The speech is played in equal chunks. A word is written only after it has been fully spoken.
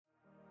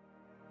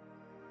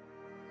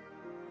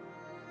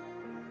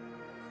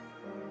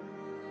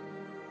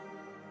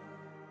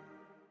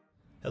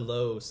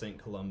Hello, St.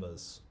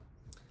 Columbus.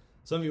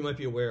 Some of you might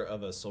be aware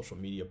of a social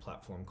media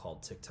platform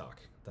called TikTok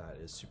that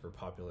is super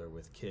popular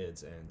with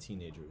kids and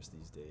teenagers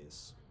these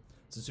days.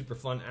 It's a super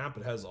fun app.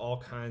 It has all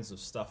kinds of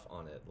stuff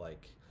on it,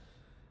 like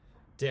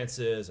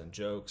dances and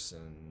jokes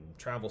and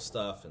travel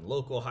stuff and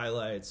local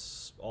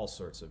highlights, all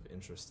sorts of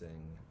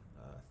interesting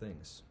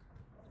things.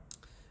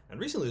 And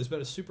recently, there's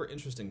been a super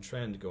interesting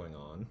trend going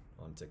on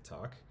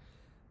TikTok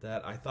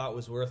that I thought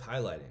was worth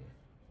highlighting.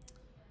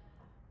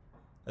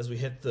 As we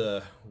hit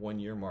the 1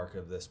 year mark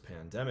of this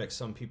pandemic,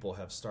 some people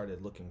have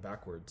started looking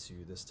backward to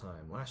this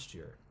time last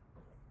year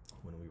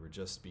when we were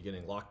just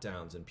beginning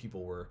lockdowns and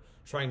people were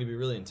trying to be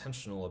really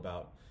intentional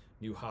about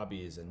new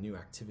hobbies and new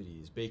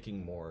activities,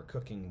 baking more,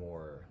 cooking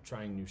more,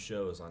 trying new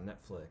shows on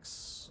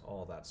Netflix,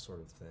 all that sort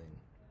of thing.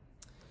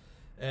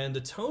 And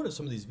the tone of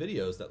some of these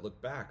videos that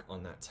look back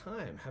on that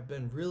time have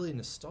been really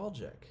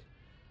nostalgic.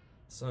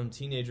 Some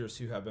teenagers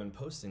who have been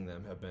posting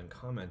them have been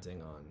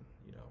commenting on,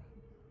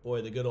 boy,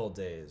 the good old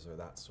days, or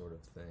that sort of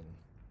thing.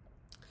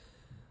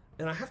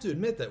 And I have to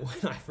admit that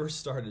when I first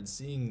started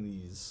seeing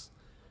these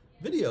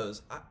videos,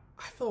 I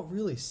felt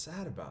really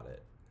sad about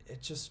it. It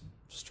just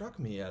struck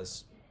me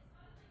as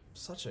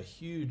such a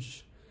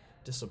huge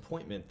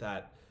disappointment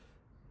that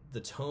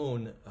the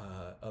tone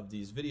of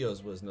these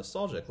videos was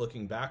nostalgic,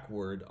 looking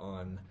backward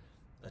on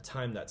a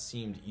time that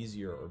seemed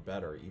easier or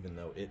better, even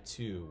though it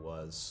too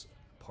was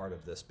part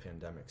of this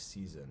pandemic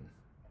season.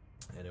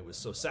 And it was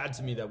so sad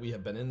to me that we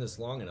have been in this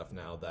long enough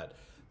now that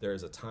there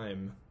is a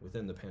time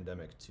within the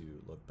pandemic to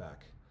look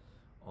back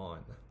on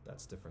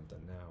that's different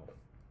than now.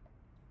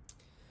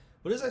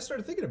 But as I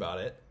started thinking about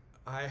it,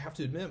 I have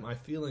to admit my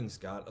feelings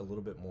got a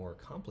little bit more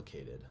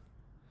complicated.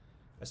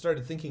 I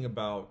started thinking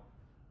about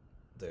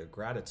the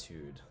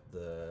gratitude,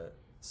 the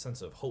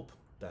sense of hope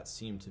that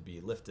seemed to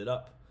be lifted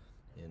up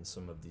in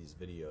some of these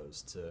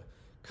videos, to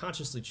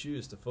consciously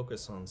choose to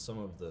focus on some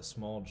of the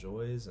small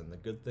joys and the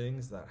good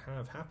things that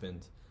have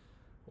happened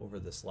over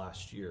this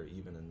last year,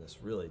 even in this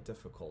really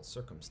difficult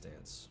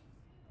circumstance.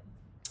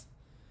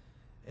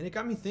 And it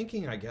got me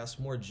thinking, I guess,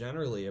 more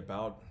generally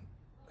about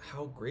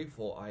how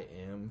grateful I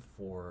am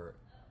for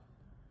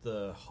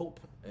the hope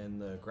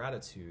and the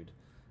gratitude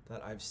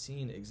that I've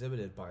seen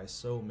exhibited by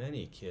so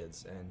many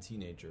kids and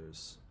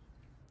teenagers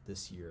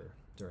this year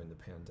during the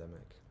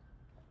pandemic.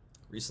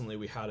 Recently,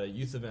 we had a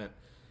youth event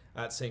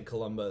at St.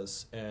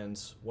 Columbus, and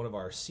one of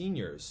our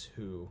seniors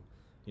who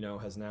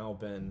has now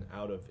been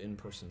out of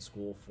in-person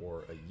school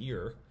for a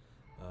year,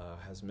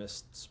 has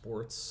missed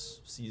sports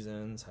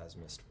seasons, has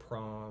missed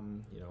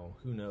prom,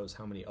 who knows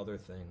how many other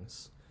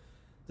things.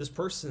 This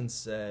person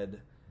said,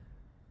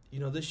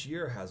 this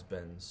year has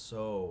been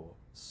so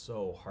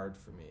hard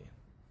for me.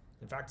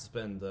 In fact, it's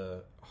been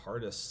the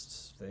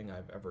hardest thing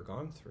I've ever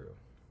gone through.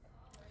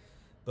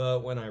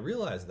 But when I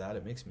realize that,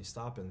 it makes me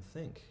stop and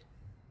think,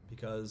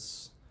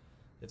 because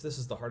if this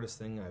is the hardest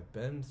thing I've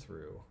been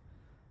through,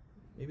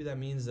 maybe that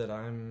means that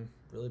I'm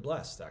really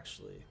blessed,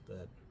 actually,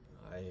 that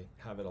I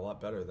have it a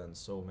lot better than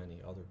so many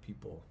other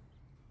people.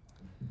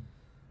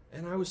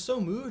 And I was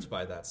so moved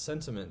by that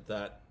sentiment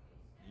that,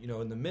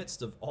 in the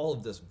midst of all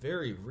of this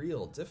very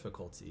real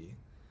difficulty,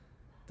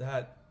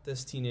 that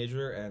this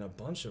teenager and a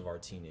bunch of our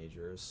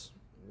teenagers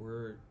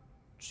were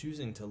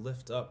choosing to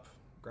lift up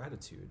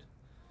gratitude,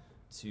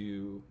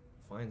 to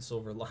find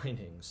silver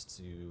linings,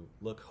 to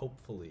look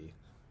hopefully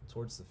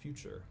towards the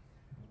future.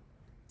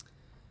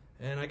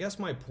 And I guess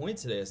my point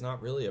today is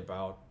not really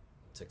about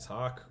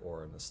TikTok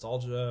or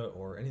nostalgia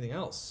or anything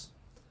else,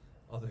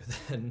 other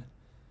than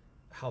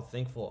how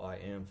thankful I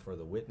am for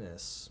the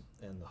witness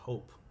and the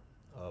hope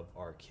of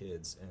our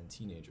kids and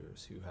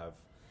teenagers who have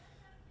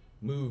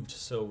moved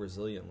so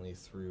resiliently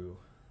through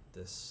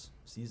this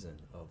season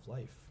of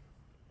life.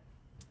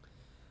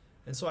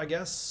 And so I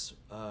guess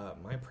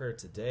my prayer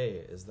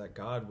today is that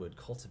God would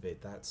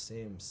cultivate that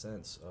same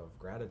sense of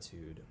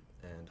gratitude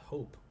and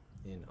hope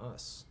in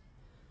us.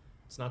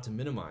 It's not to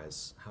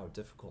minimize how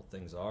difficult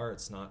things are.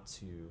 It's not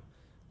to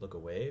look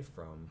away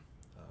from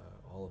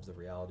all of the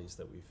realities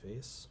that we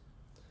face,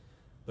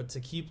 but to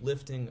keep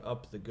lifting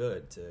up the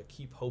good, to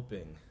keep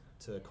hoping,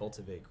 to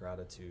cultivate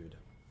gratitude,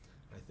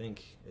 I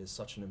think is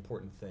such an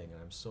important thing. And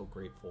I'm so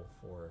grateful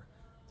for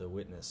the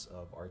witness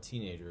of our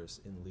teenagers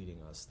in leading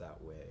us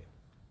that way.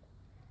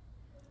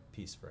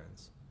 Peace,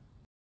 friends.